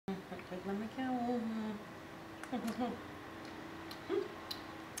let me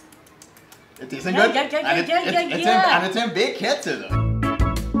It tasting good? And it's in baked here too.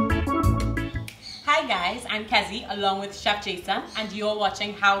 Hi guys, I'm Kezzy along with Chef Jason and you're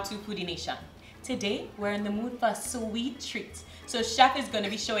watching How to Foodie Nation. Today we're in the mood for a sweet treat. So Chef is going to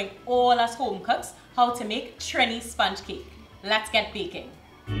be showing all us home cooks how to make Trini sponge cake. Let's get baking.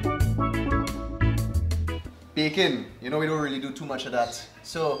 Baking, you know we don't really do too much of that.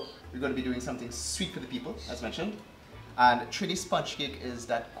 So we're going to be doing something sweet for the people, as mentioned. And Trini sponge cake is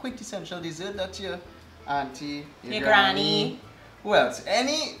that quintessential dessert that your auntie, your granny, who else? I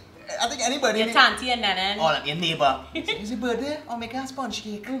think anybody. Your auntie and nanan. Or your neighbor. Is your birthday? I'll make a sponge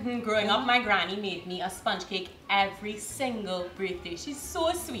cake. Growing up, my granny made me a sponge cake every single birthday. She's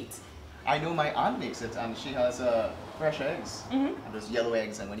so sweet. I know my aunt makes it and she has fresh eggs. And those yellow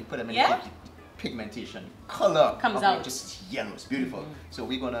eggs, and when you put them in the cake, pigmentation, color comes out. Just yellow. It's beautiful. So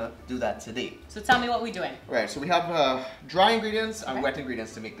we're gonna do that today. So tell me what we're doing. Right, so we have dry ingredients and wet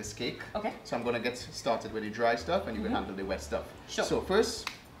ingredients to make this cake. Okay. So I'm gonna get started with the dry stuff and you can handle the wet stuff. Sure. So first,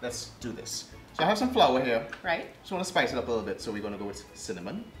 let's do this. So I have some flour here. Right. Just wanna spice it up a little bit, so we're gonna go with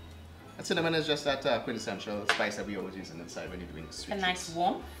cinnamon. And cinnamon is just that quintessential spice that we always use inside when you're doing sweet treats. A nice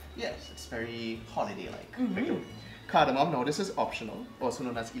warmth. Yes, it's very holiday-like. Cardamom, now this is optional, also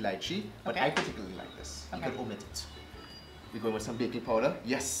known as elaichi, but I particularly like this. You can omit it. We're going with some baking powder.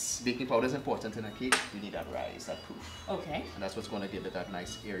 Yes, baking powder is important in a cake. You need that rise, that proof. Okay. And that's what's going to give it that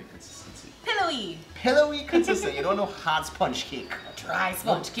nice airy consistency. Pillowy. Pillowy consistency. You don't know hard sponge cake. A dry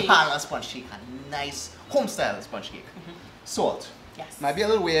sponge cake. Parlor sponge cake. A nice home-style sponge cake. Salt. Yes. Might be a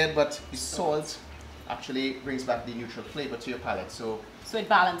little weird, but the salt actually brings back the neutral flavor to your palate. So it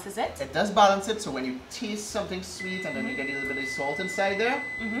balances it? It does balance it, so when you taste something sweet and then you get a little bit of salt inside there,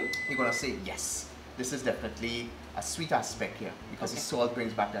 you're going to say, yes, this is definitely a sweet aspect here because the salt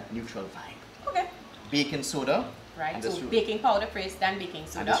brings back that neutral vibe. Okay. Baking soda. Right, so baking powder first, then baking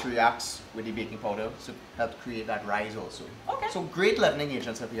soda. And this reacts with the baking powder to help create that rise also. Okay. So great leavening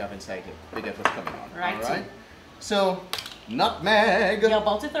agents that we have inside here. We get what's coming on. Right. All right. So, nutmeg. You're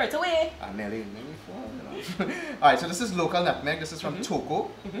about to throw it away. I'm nearly Alright, so this is local nutmeg. This is from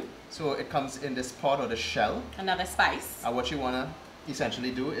Toko. So it comes in this pod or the shell. Another spice. And what you want to essentially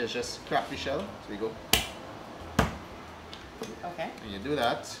do is just crack the shell. So you go. Okay. And you do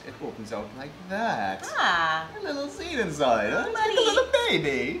that, it opens out like that. Ah. A little seed inside. Huh? Buddy. Like a little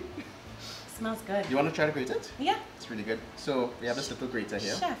baby. Smells good. You want to try to grate it? Yeah. It's really good. So we have this little grater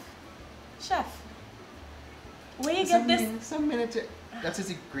here. Chef. Where you get this? Some minute. That is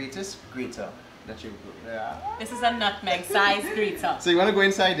the greatest grater that you do. Yeah. This is a nutmeg size grater. So you want to go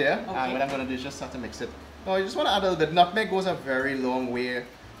inside there, and what I'm going to do is just start to mix it. Now you just want to add a little bit. Nutmeg goes a very long way.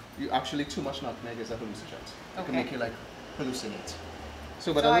 You actually, too much nutmeg is a hallucinogenic. It can make you like hallucinate.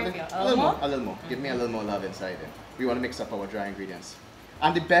 So, but a little more. Give me a little more love inside there. We want to mix up our dry ingredients.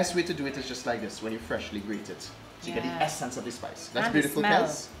 And the best way to do it is just like this, when you freshly grate it. So you get the essence of the spice. That's and beautiful,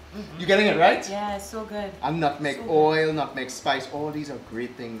 Kez. You getting it right? Yeah, it's so good. And nutmeg oil, nutmeg spice, all these are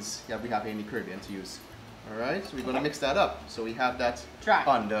great things that we have in the Caribbean to use. Alright, so we're going to mix that up. So we have that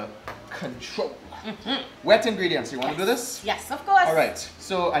under control. Wet ingredients, you want to do this? Yes, of course. Alright,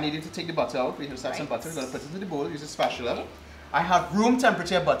 so I need you to take the butter out. We just have some butter. We're going to put it into the bowl, use a spatula. I have room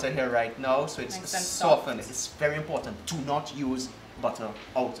temperature butter here right now, so it's softened. It's very important. Do not use butter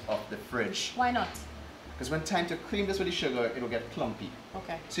out of the fridge. Why not? Because when time to cream this with the sugar, it will get clumpy.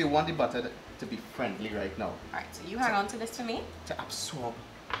 Okay. So you want the butter to be friendly right now. Alright, so you hang on to this for me. To absorb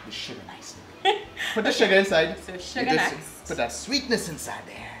the sugar nicely. Put the sugar inside. So sugar next. Put that sweetness inside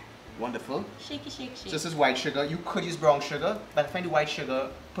there. Wonderful. Shaky, shake, shake. This is white sugar. You could use brown sugar, but I find the white sugar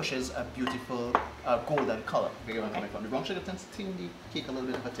pushes a beautiful golden color. The brown sugar tends to tint the cake a little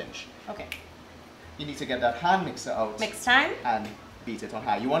bit of a tinge. Okay. You need to get that hand mixer out. Mix time. And beat it on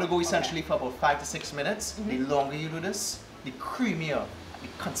high. You want to go essentially for about 5 to 6 minutes. The longer you do this, the creamier the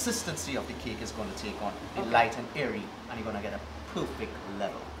consistency of the cake is going to take on. The light and airy, and you're going to get a perfect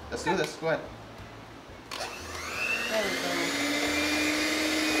level. Let's do this. Go ahead. There we go.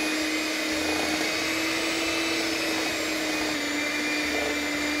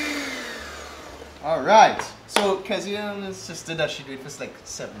 All right. So Kezzianne insisted that she do it for like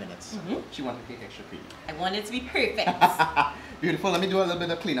 7 minutes. She wanted the cake extra creamy. I want it to be perfect. Beautiful. Let me do a little bit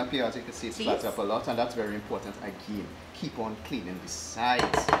of cleanup here. As you can see, it's flat up a lot, and that's very important. Again, keep on cleaning the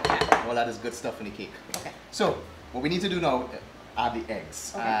sides. All that is good stuff in the cake. Okay. So what we need to do now, add the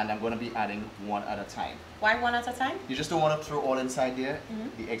eggs, and I'm going to be adding one at a time. Why one at a time? You just don't want to throw all inside there.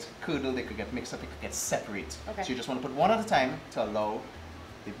 The eggs could curdle, they could get mixed up, they could get separate. So you just want to put one at a time to allow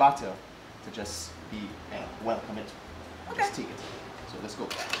the batter to just be welcome it. Just take it. So let's go.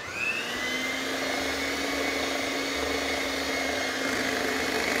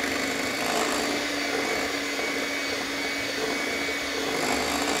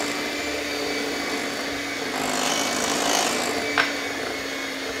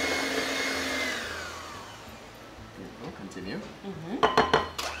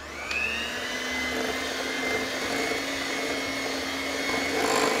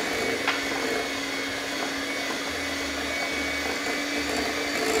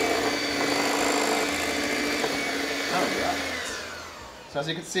 So as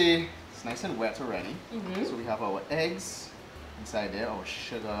you can see, it's nice and wet already. So we have our eggs inside there, our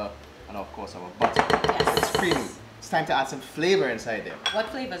sugar, and of course our butter. Yes. It's creamy. It's time to add some flavor inside there. What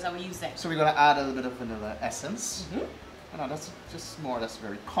flavors are we using? So we're going to add a little bit of vanilla essence. No, that's just more or less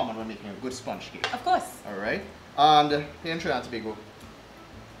very common when making a good sponge cake. Of course. Alright. And here in Trinidad and Tobago,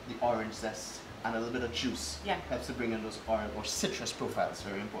 the orange zest and a little bit of juice helps to bring in those orange or citrus profiles.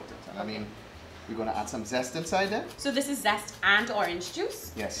 Very important. And I mean, we're going to add some zest inside there. So this is zest and orange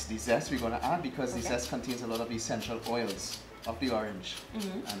juice? Yes, the zest we're going to add because the zest contains a lot of the essential oils of the orange.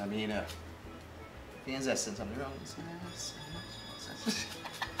 And I mean, being zest and something wrong.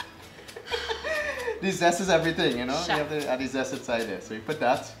 The zest is everything, you know? You have to add the zest inside there. So you put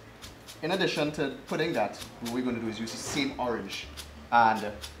that. In addition to putting that, what we're going to do is use the same orange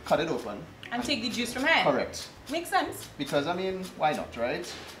and cut it open. And take the juice from here? Correct. Makes sense. Because, I mean, why not, right?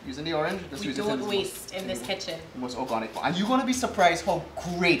 Using the orange, just use it. We don't waste in this kitchen. The most organic one. And you're going to be surprised how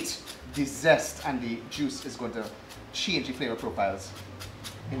great the zest and the juice is going to change the flavor profiles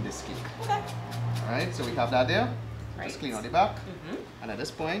in this cake. Okay. Alright, so we have that there. Right. Just clean out the back. And at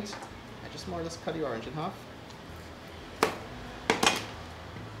this point, I just more or less cut the orange in half.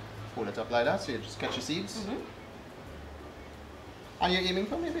 Fold it up like that, so you just catch your seeds. And you're aiming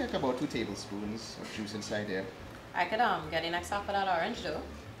for maybe like about 2 tablespoons of juice inside there. I could get the next half of that orange though.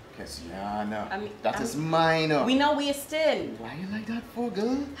 Kezzianne, that is mine. We not wasting. Why you like that for,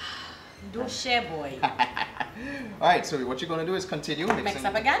 girl? Don't share, boy. Alright, so what you're going to do is continue mixing. Mix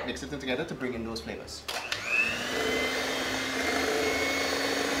up again? Mix it together to bring in those flavors.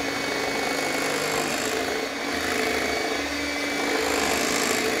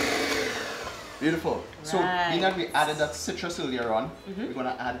 Beautiful. So, being that we added that citrus earlier on, we're going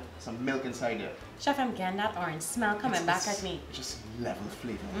to add some milk inside there. Chef, I'm getting that orange smell coming back at me. Just level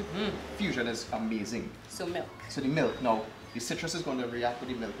flavor. Fusion is amazing. So milk. So the milk, now, the citrus is going to react with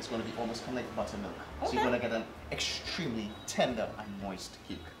the milk. It's going to be almost kind of like buttermilk. So you're going to get an extremely tender and moist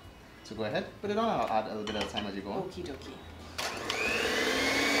cake. So go ahead, put it on. I'll add a little bit at a time as you go on. Okie dokie.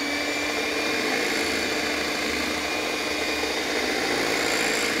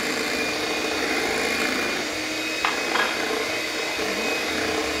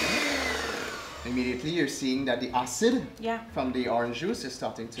 Immediately you're seeing that the acid from the orange juice is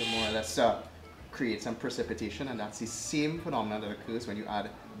starting to more or less create some precipitation, and that's the same phenomenon that occurs when you add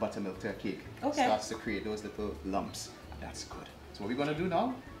buttermilk to a cake. It starts to create those little lumps, and that's good. So what we're going to do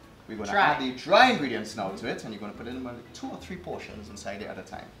now, we're going to add the dry ingredients now to it, and you're going to put it in 2 or 3 portions inside it at a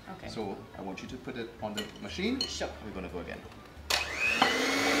time. So I want you to put it on the machine. Sure. We're going to go again.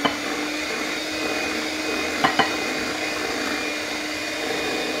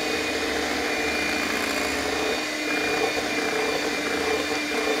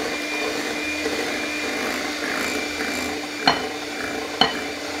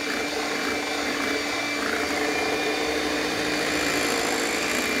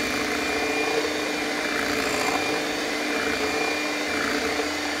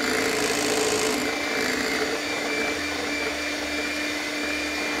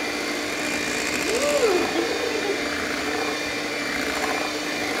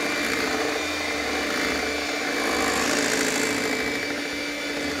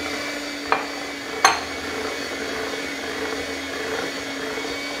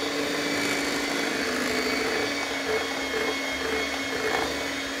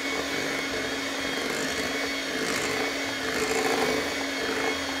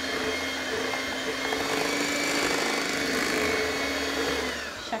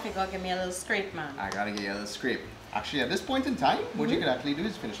 Give me a little scrape, man. I gotta give you a little scrape. Actually, at this point in time, what you could actually do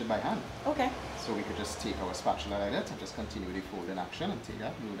is finish it by hand. Okay. So we could just take our spatula like that and just continue the folding action and take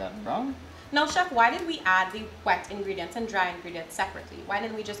that, move that around. Now, Chef, why did we add the wet ingredients and dry ingredients separately? Why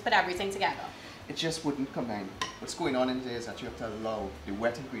didn't we just put everything together? It just wouldn't combine. What's going on in there is that you have to allow the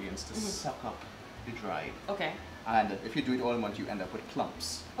wet ingredients to suck up the dry. Okay. And if you do it all in once, you end up with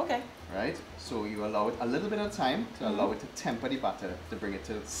clumps. Okay. Right? So you allow it a little bit at a time to allow it to temper the batter to bring it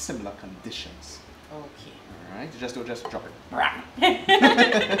to similar conditions. Okay. Alright? Don't just drop it.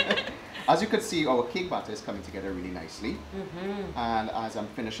 As you can see, our cake batter is coming together really nicely. And as I'm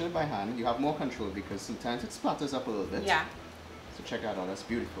finishing it by hand, you have more control because sometimes it splatters up a little bit. Yeah. So check that out. That's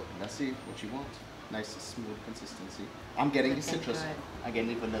beautiful. And let's see what you want. Nice smooth consistency. I'm getting the citrus. I'm getting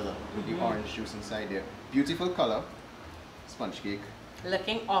the vanilla with the orange juice inside there. Beautiful color. Sponge cake.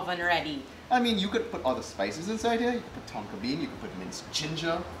 Looking oven ready. I mean, you could put other spices inside here. You could put tonka bean. You could put minced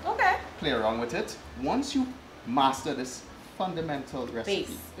ginger. Okay. Play around with it. Once you master this fundamental recipe,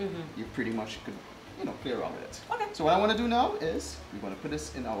 you pretty much could, play around with it. Okay. So what I want to do now is we're going to put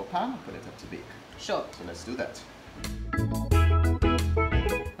this in our pan and put it up to bake. Sure. So let's do that.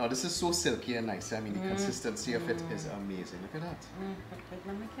 Now this is so silky and nice. I mean, the consistency of it is amazing. Look at that.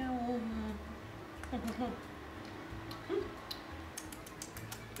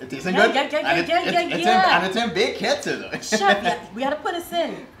 It tastes good. And it's in baking. Chef, we gotta put this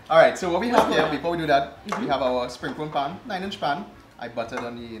in. Alright, so what we have here, before we do that, we have our spring form pan, 9-inch pan. I buttered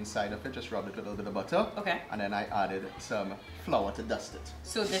on the inside of it, just rubbed it with a little bit of butter. Okay. And then I added some flour to dust it.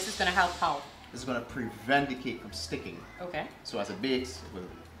 So this is gonna help how? This is gonna prevent the cake from sticking. Okay. So as it bakes, it will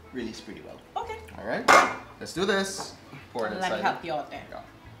release pretty well. Okay. Alright, let's do this. Pour it inside. Let me help you out there. Yeah.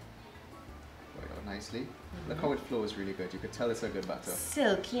 Pour it out nicely. Look how it flows really good. You could tell it's a good batter.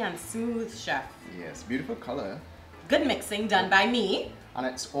 Silky and smooth, chef. Yes, beautiful color. Good mixing done by me. And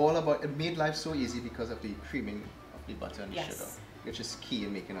it's all about, it made life so easy because of the creaming of the butter and the sugar, which is key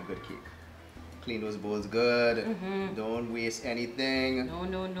in making a good cake. Clean those bowls good. Don't waste anything.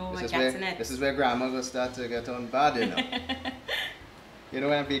 No, This is where grandma will start to get on bad, you know. You know,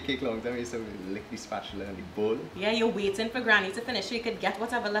 when I bake cake long time, I used to lick the spatula and the bowl. Yeah, you're waiting for granny to finish so you could get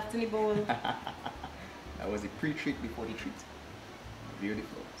whatever left in the bowl. That was the pre-treat before the treat.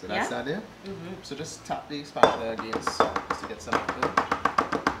 Beautiful. So that's that there. So just tap the spatula against just to get some of it.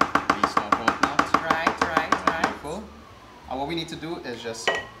 Right. Beautiful. And what we need to do is just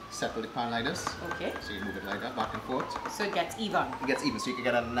settle the pan like this. Okay. So you move it like that, back and forth. So it gets even. It gets even, so you can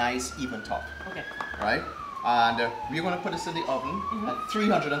get a nice even top. Okay. Right? And we're going to put this in the oven at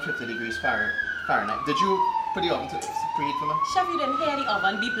 350 degrees Fahrenheit. Did you put the oven to preheat for me? Chef, you didn't hear the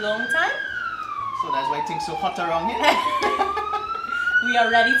oven beep long time? So that's why things so hot around here. We are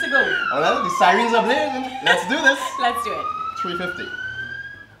ready to go. Well, the sirens are blazing. Let's do this. Let's do it. 350.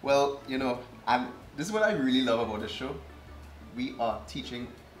 Well, you know, this is what I really love about this show. We are teaching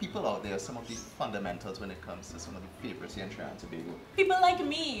people out there some of the fundamentals when it comes to some of the favorites here in Trinidad and Tobago. People like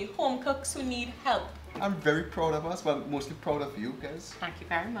me, home cooks who need help. I'm very proud of us, but mostly proud of you guys. Thank you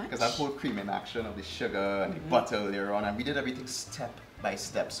very much. Because that whole cream in action of the sugar and the butter earlier on, and we did everything step by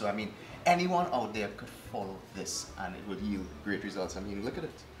step. So I mean, anyone out there could follow this and it would yield great results. I mean, look at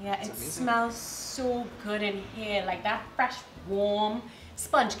it. Yeah, it's it amazing. smells so good in here, like that fresh, warm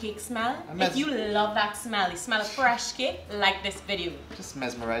sponge cake smell. If you love that smell, the smell of fresh cake, like this video. Just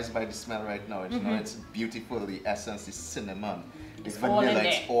mesmerized by the smell right now. You know, it's beautiful. The essence, the cinnamon, the It's vanilla, all in there.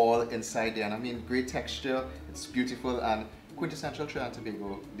 it's all inside there. And I mean, great texture. It's beautiful and quintessential Trinidad and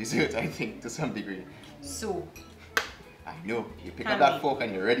Tobago dessert, I think, to some degree. So, I know. You pick up that fork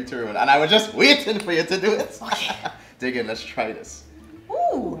and you're ready to roll. And I was just waiting for you to do it. Okay. Dig in. Let's try this.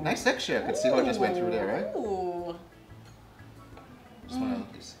 Ooh. Nice texture. You can see how it just went through there, right? Ooh. Just one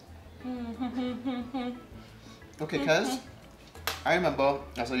of these. Okay, Kez, I remember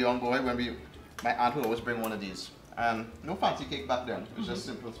as a young boy when my aunt would always bring one of these. And no fancy cake back then. It was just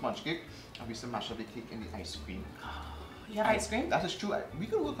simple sponge cake. And we used to mash up the cake in the ice cream. You have ice cream? That is true. We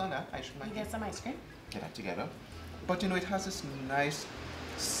could work on that. Ice cream. You get some ice cream? Get that together. But you know, it has this nice,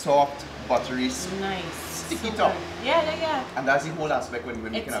 soft, buttery, sticky top. Yeah. And that's the whole aspect when we're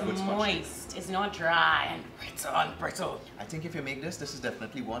making a good sponge cake. It's moist. It's not dry and brittle. I think if you make this is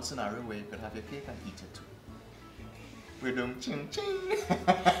definitely one scenario where you could have your cake and eat it too. We're doing ching ching.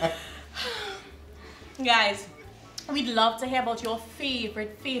 Guys, we'd love to hear about your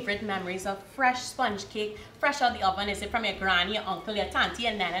favorite memories of fresh sponge cake, fresh out the oven. Is it from your granny, your uncle, your auntie,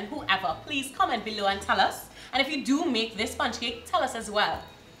 your nan, and whoever? Please comment below and tell us. And if you do make this sponge cake, tell us as well.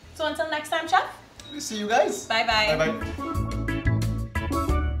 So until next time, chef. We'll see you guys. Bye-bye. Bye-bye.